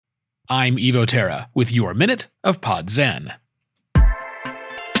I'm Evo Terra with your Minute of Pod Zen.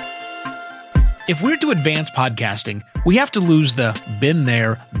 If we're to advance podcasting, we have to lose the been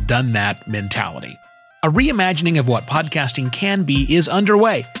there, done that mentality. A reimagining of what podcasting can be is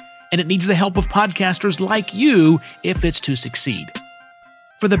underway, and it needs the help of podcasters like you if it's to succeed.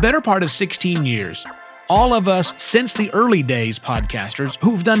 For the better part of 16 years, all of us since the early days podcasters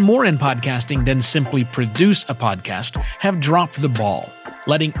who've done more in podcasting than simply produce a podcast have dropped the ball,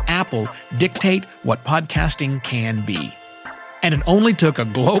 letting Apple dictate what podcasting can be. And it only took a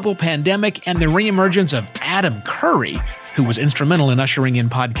global pandemic and the reemergence of Adam Curry, who was instrumental in ushering in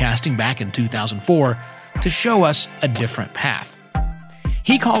podcasting back in 2004, to show us a different path.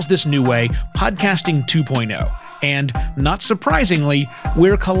 He calls this new way Podcasting 2.0, and, not surprisingly,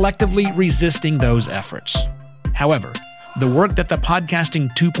 we're collectively resisting those efforts. However, the work that the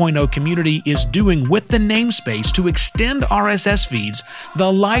Podcasting 2.0 community is doing with the namespace to extend RSS feeds,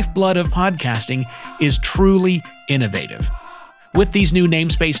 the lifeblood of podcasting, is truly innovative. With these new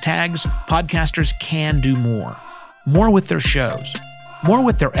namespace tags, podcasters can do more. More with their shows, more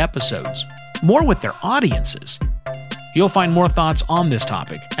with their episodes, more with their audiences. You'll find more thoughts on this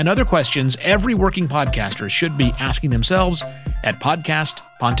topic and other questions every working podcaster should be asking themselves at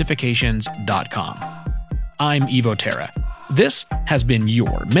podcastpontifications.com. I'm Evo Terra. This has been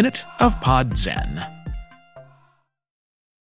your Minute of Pod Zen.